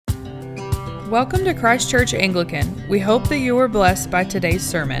Welcome to Christ Church Anglican. We hope that you were blessed by today's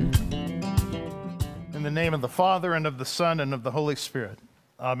sermon. In the name of the Father, and of the Son, and of the Holy Spirit.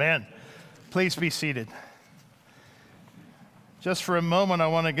 Amen. Please be seated. Just for a moment, I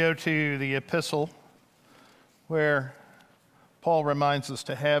want to go to the epistle where Paul reminds us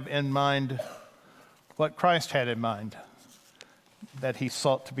to have in mind what Christ had in mind, that he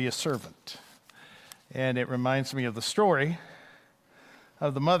sought to be a servant. And it reminds me of the story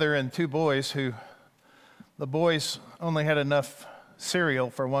of the mother and two boys who, the boys only had enough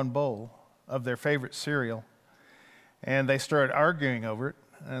cereal for one bowl of their favorite cereal. And they started arguing over it.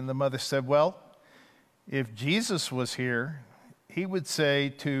 And the mother said, well, if Jesus was here, he would say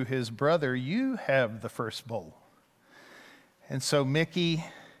to his brother, you have the first bowl. And so Mickey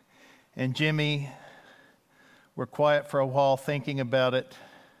and Jimmy were quiet for a while thinking about it.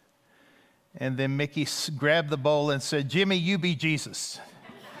 And then Mickey grabbed the bowl and said, Jimmy, you be Jesus.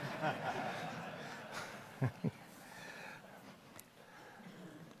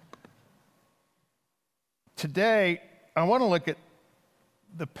 Today, I want to look at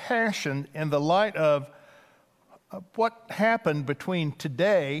the passion in the light of what happened between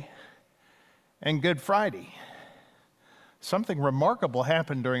today and Good Friday. Something remarkable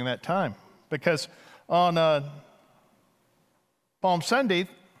happened during that time, because on Palm Sunday,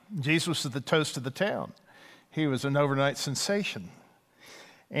 Jesus was the toast of the town. He was an overnight sensation.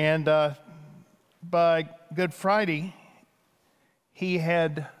 And by Good Friday, he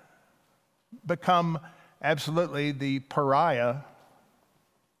had become absolutely the pariah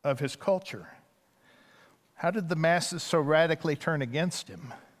of his culture. How did the masses so radically turn against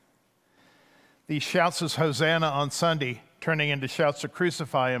him? These shouts of Hosanna on Sunday turning into shouts to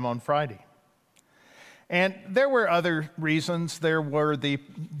crucify him on Friday. And there were other reasons. There were the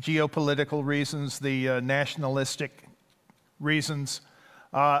geopolitical reasons, the nationalistic reasons,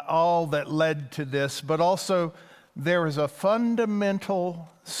 all that led to this. But also there was a fundamental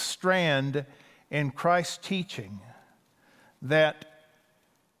strand in Christ's teaching that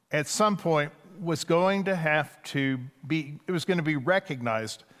at some point was going to have to be, it was going to be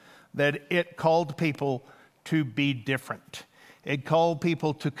recognized that it called people to be different. It called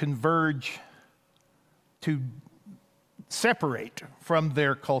people to converge, to separate from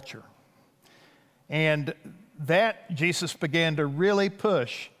their culture. And that Jesus began to really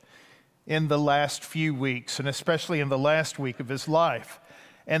push in the last few weeks, and especially in the last week of his life.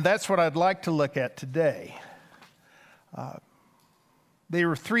 And that's what I'd like to look at today. There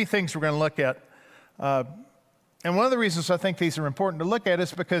are three things we're going to look at. And one of the reasons I think these are important to look at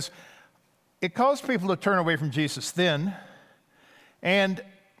is because it caused people to turn away from Jesus then, and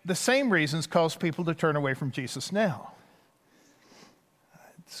the same reasons cause people to turn away from Jesus now.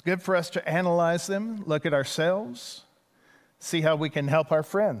 It's good for us to analyze them, look at ourselves, see how we can help our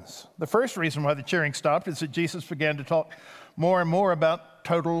friends. The first reason why the cheering stopped is that Jesus began to talk more and more about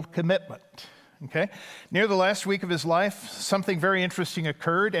total commitment. Okay? Near the last week of his life, something very interesting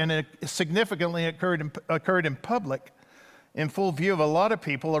occurred, and it significantly occurred in public, in full view of a lot of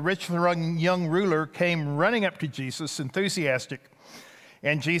people. A rich young ruler came running up to Jesus, enthusiastic,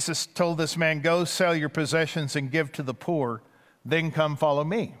 and Jesus told this man, go sell your possessions and give to the poor, then come follow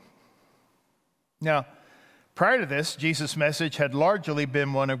me. Now, prior to this, Jesus' message had largely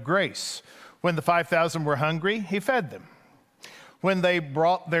been one of grace. When the 5,000 were hungry, he fed them. When they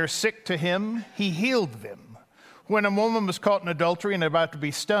brought their sick to him, he healed them. When a woman was caught in adultery and about to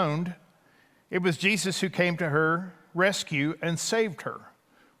be stoned, it was Jesus who came to her rescue and saved her.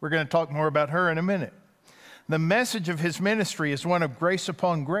 We're going to talk more about her in a minute. The message of his ministry is one of grace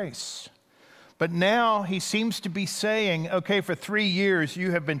upon grace. But now he seems to be saying, okay, for 3 years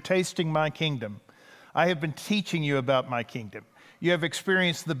you have been tasting my kingdom. I have been teaching you about my kingdom. You have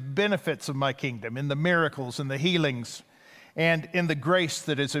experienced the benefits of my kingdom in the miracles and the healings and in the grace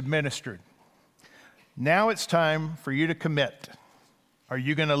that is administered. Now it's time for you to commit. Are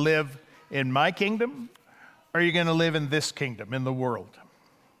you going to live in my kingdom? Or are you going to live in this kingdom, in the world?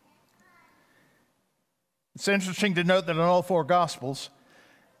 It's interesting to note that in all four Gospels,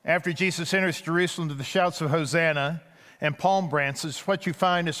 after Jesus enters Jerusalem to the shouts of Hosanna and palm branches, what you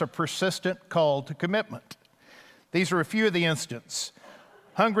find is a persistent call to commitment. These are a few of the instances.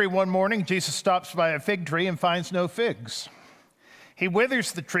 Hungry one morning, Jesus stops by a fig tree and finds no figs. He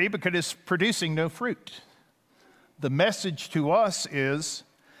withers the tree because it's producing no fruit. The message to us is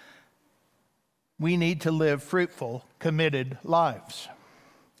we need to live fruitful, committed lives.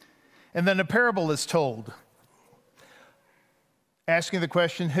 And then a parable is told, asking the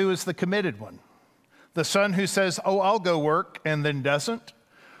question, who is the committed one? The son who says, oh, I'll go work, and then doesn't?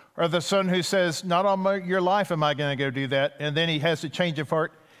 Or the son who says, not all your life am I going to go do that, and then he has a change of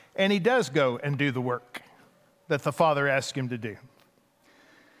heart And he does go and do the work that the Father asked him to do.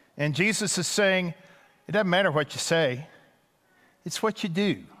 And Jesus is saying, it doesn't matter what you say, it's what you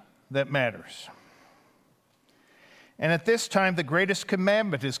do that matters. And at this time, the greatest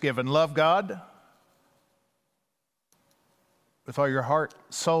commandment is given: love God with all your heart,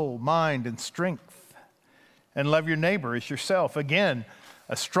 soul, mind, and strength, and love your neighbor as yourself. Again,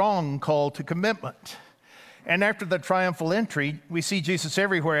 a strong call to commitment. And after the triumphal entry, we see Jesus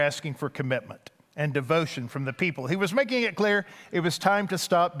everywhere asking for commitment and devotion from the people. He was making it clear it was time to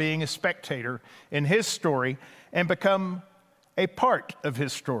stop being a spectator in his story and become a part of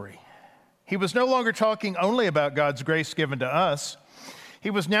his story. He was no longer talking only about God's grace given to us. He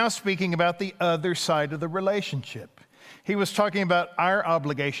was now speaking about the other side of the relationship. He was talking about our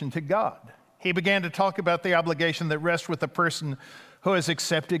obligation to God. He began to talk about the obligation that rests with the person who has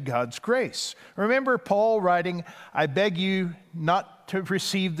accepted God's grace. Remember Paul writing, "I beg you not to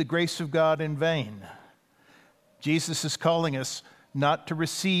receive the grace of God in vain." Jesus is calling us not to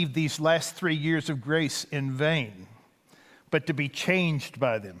receive these last 3 years of grace in vain, but to be changed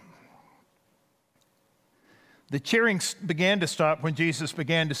by them. The cheering began to stop when Jesus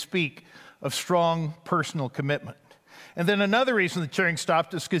began to speak of strong personal commitment. And then another reason the cheering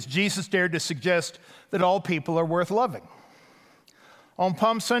stopped is because Jesus dared to suggest that all people are worth loving. On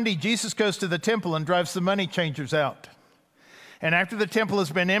Palm Sunday, Jesus goes to the temple and drives the money changers out. And after the temple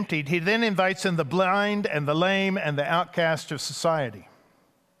has been emptied, he then invites in the blind and the lame and the outcast of society.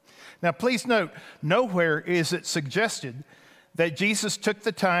 Now, please note, nowhere is it suggested that Jesus took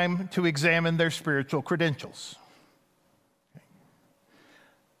the time to examine their spiritual credentials.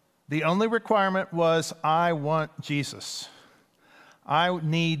 The only requirement was, I want Jesus. I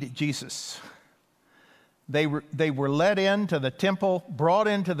need Jesus. They were led into the temple, brought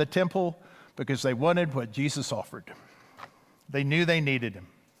into the temple because they wanted what Jesus offered. They knew they needed him.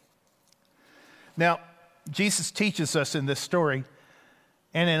 Now, Jesus teaches us in this story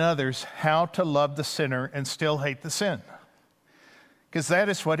and in others how to love the sinner and still hate the sin, because that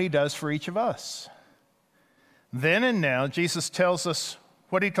is what he does for each of us. Then and now, Jesus tells us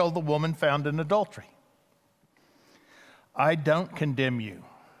what he told the woman found in adultery. I don't condemn you.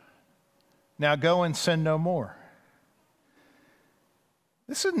 Now go and sin no more.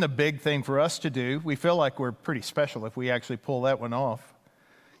 This isn't a big thing for us to do. We feel like we're pretty special if we actually pull that one off,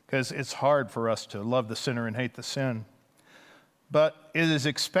 because it's hard for us to love the sinner and hate the sin. But it is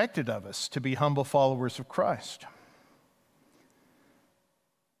expected of us to be humble followers of Christ.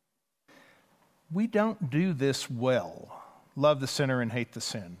 We don't do this well. Love the sinner and hate the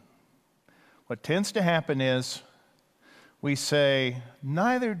sin. What tends to happen is we say,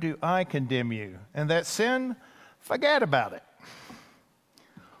 neither do I condemn you, and that sin, forget about it.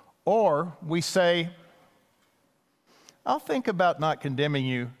 Or we say, I'll think about not condemning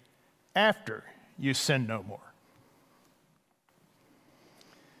you after you sin no more.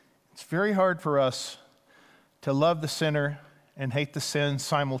 It's very hard for us to love the sinner and hate the sin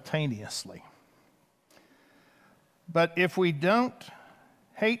simultaneously. But if we don't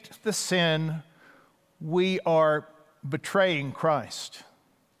hate the sin, we are betraying Christ.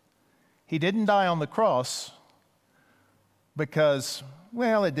 He didn't die on the cross because,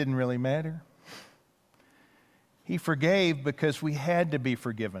 well, it didn't really matter. He forgave because we had to be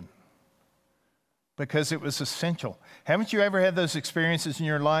forgiven, because it was essential. Haven't you ever had those experiences in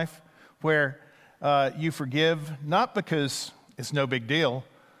your life where you forgive, not because it's no big deal,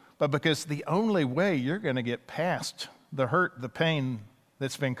 but because the only way you're going to get past the hurt, the pain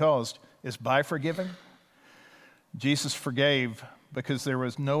that's been caused is by forgiving? Jesus forgave because there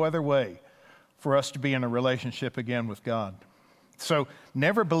was no other way for us to be in a relationship again with God. So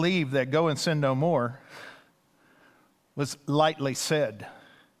never believe that go and sin no more was lightly said.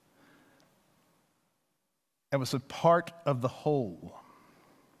 It was a part of the whole.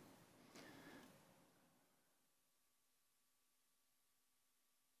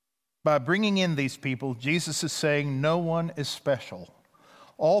 By bringing in these people, Jesus is saying no one is special.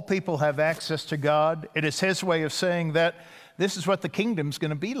 All people have access to God. It is his way of saying that this is what the kingdom's going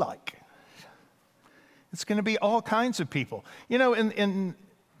to be like. It's going to be all kinds of people. You know, in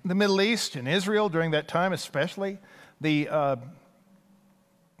the Middle East, in Israel during that time especially,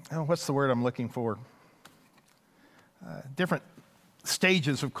 what's the word I'm looking for? Different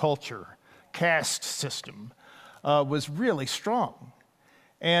stages of culture, caste system was really strong.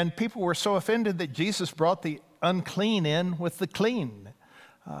 And people were so offended that Jesus brought the unclean in with the clean,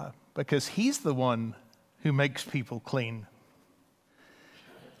 because he's the one who makes people clean.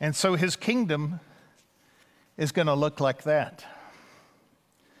 And so his kingdom is going to look like that.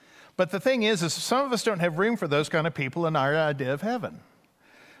 But the thing is some of us don't have room for those kind of people in our idea of heaven.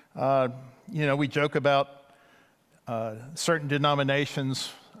 We joke about certain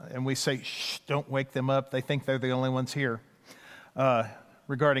denominations, and we say, shh, don't wake them up. They think they're the only ones here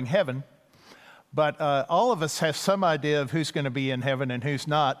regarding heaven. But all of us have some idea of who's going to be in heaven and who's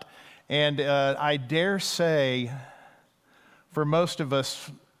not. And I dare say, for most of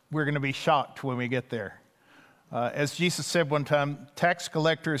us, we're going to be shocked when we get there. As Jesus said one time, tax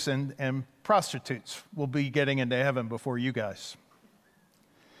collectors and prostitutes will be getting into heaven before you guys.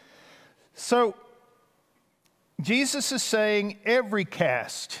 So, Jesus is saying every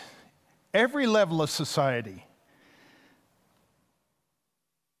caste, every level of society,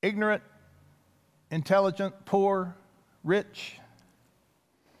 ignorant, intelligent, poor, rich,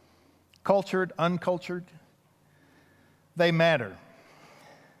 cultured, uncultured, they matter.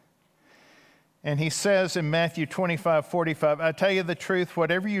 And he says in Matthew 25:45, I tell you the truth,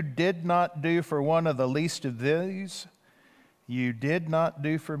 whatever you did not do for one of the least of these, you did not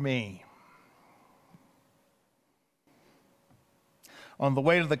do for me. On the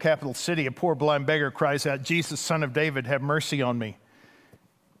way to the capital city, a poor blind beggar cries out, Jesus, Son of David, have mercy on me.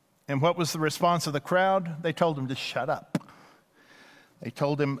 And what was the response of the crowd? They told him to shut up. They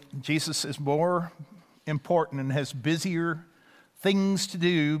told him Jesus is more important and has busier things to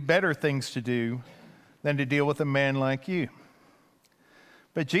do, better things to do, than to deal with a man like you.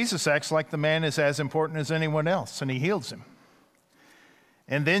 But Jesus acts like the man is as important as anyone else, and he heals him.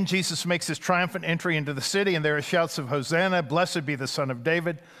 And then Jesus makes his triumphant entry into the city, and there are shouts of Hosanna, blessed be the Son of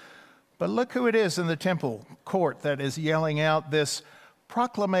David. But look who it is in the temple court that is yelling out this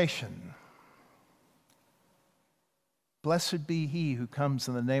proclamation. Blessed be he who comes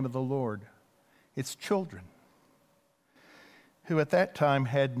in the name of the Lord. It's children who at that time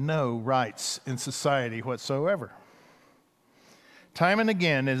had no rights in society whatsoever. Time and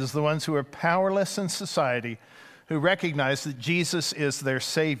again, it is the ones who are powerless in society who recognize that Jesus is their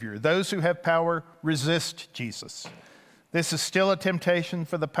Savior. Those who have power resist Jesus. This is still a temptation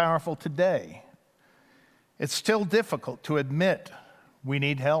for the powerful today. It's still difficult to admit we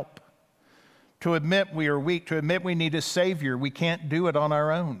need help, to admit we are weak, to admit we need a Savior. We can't do it on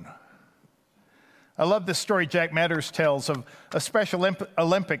our own. I love this story Jack Matters tells of a Special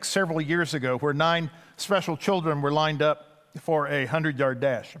Olympics several years ago where 9 special children were lined up for a 100-yard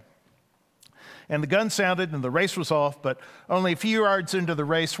dash. And the gun sounded and the race was off, but only a few yards into the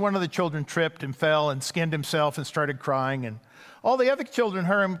race, one of the children tripped and fell and skinned himself and started crying. And all the other children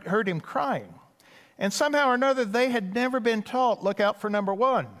heard him crying. And somehow or another, they had never been taught, look out for number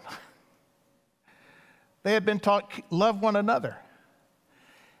one. They had been taught, love one another.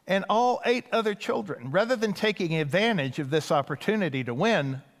 And all 8 other children, rather than taking advantage of this opportunity to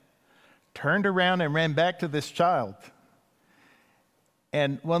win, turned around and ran back to this child.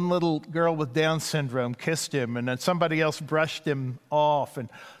 And one little girl with Down syndrome kissed him, and then somebody else brushed him off, and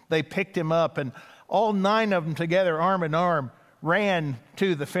they picked him up, and all 9 of them together, arm in arm, ran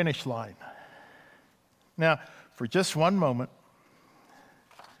to the finish line. Now, for just one moment,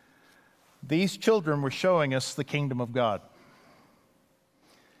 these children were showing us the kingdom of God.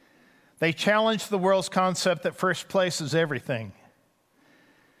 They challenged the world's concept that first place is everything.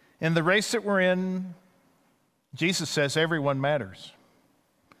 In the race that we're in, Jesus says everyone matters.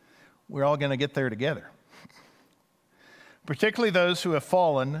 We're all going to get there together. Particularly those who have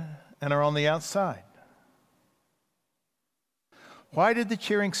fallen and are on the outside. Why did the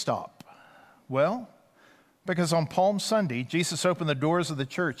cheering stop? Well, because on Palm Sunday, Jesus opened the doors of the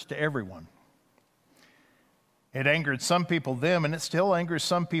church to everyone. It angered some people then, and it still angers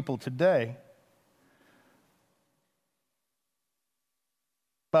some people today.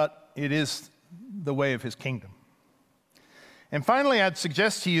 But it is the way of his kingdom. And finally, I'd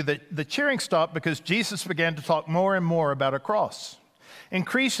suggest to you that the cheering stopped because Jesus began to talk more and more about a cross.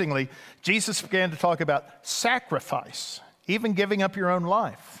 Increasingly, Jesus began to talk about sacrifice, even giving up your own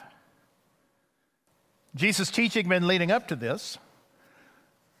life. Jesus' teaching been leading up to this.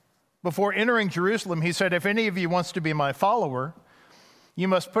 Before entering Jerusalem, he said, if any of you wants to be my follower, you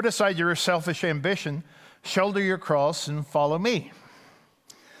must put aside your selfish ambition, shoulder your cross, and follow me.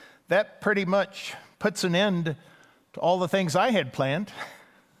 That pretty much puts an end to all the things I had planned.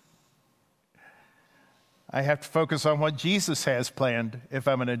 I have to focus on what Jesus has planned if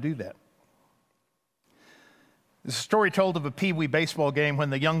I'm going to do that. There's a story told of a Pee Wee baseball game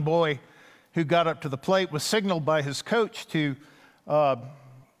when the young boy who got up to the plate was signaled by his coach to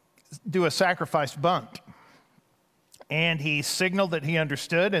do a sacrifice bunt. And he signaled that he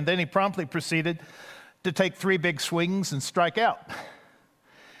understood, and then he promptly proceeded to take 3 big swings and strike out.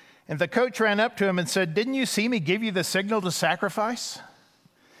 And the coach ran up to him and said, didn't you see me give you the signal to sacrifice?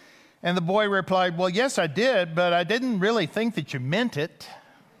 And the boy replied, well, yes, I did, but I didn't really think that you meant it.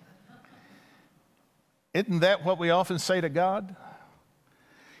 Isn't that what we often say to God?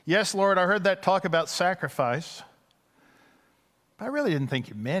 Yes, Lord, I heard that talk about sacrifice, but I really didn't think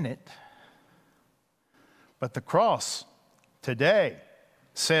you meant it. But the cross today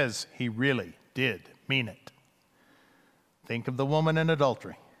says he really did mean it. Think of the woman in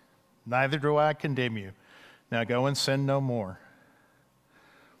adultery. Neither do I condemn you. Now go and sin no more.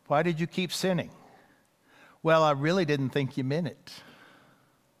 Why did you keep sinning? Well, I really didn't think you meant it.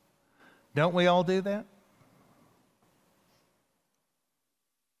 Don't we all do that?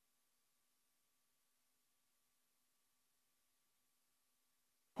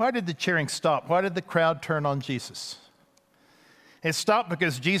 Why did the cheering stop? Why did the crowd turn on Jesus? It stopped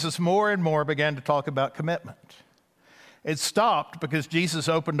because Jesus more and more began to talk about commitment. It stopped because Jesus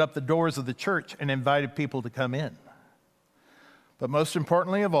opened up the doors of the church and invited people to come in. But most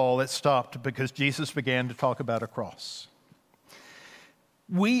importantly of all, it stopped because Jesus began to talk about a cross.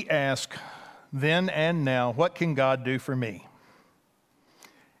 We ask then and now, what can God do for me?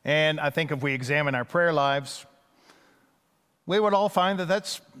 And I think if we examine our prayer lives, we would all find that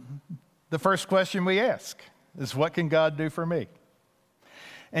that's the first question we ask, is what can God do for me?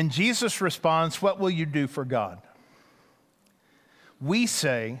 And Jesus responds, what will you do for God? We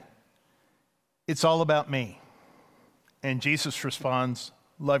say, it's all about me. And Jesus responds,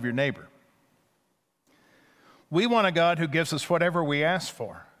 love your neighbor. We want a God who gives us whatever we ask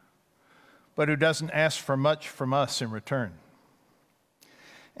for, but who doesn't ask for much from us in return.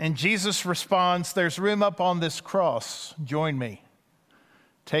 And Jesus responds, there's room up on this cross. Join me.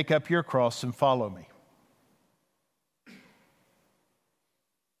 Take up your cross and follow me.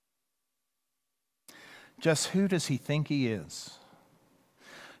 Just who does he think he is?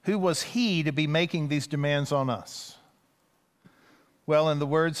 Who was he to be making these demands on us? Well, in the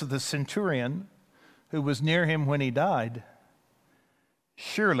words of the centurion who was near him when he died,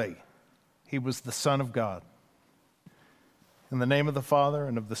 surely he was the Son of God. In the name of the Father,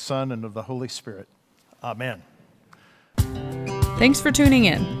 and of the Son, and of the Holy Spirit. Amen. Thanks for tuning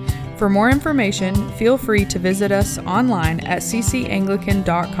in. For more information, feel free to visit us online at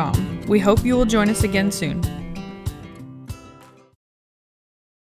ccanglican.com. We hope you will join us again soon.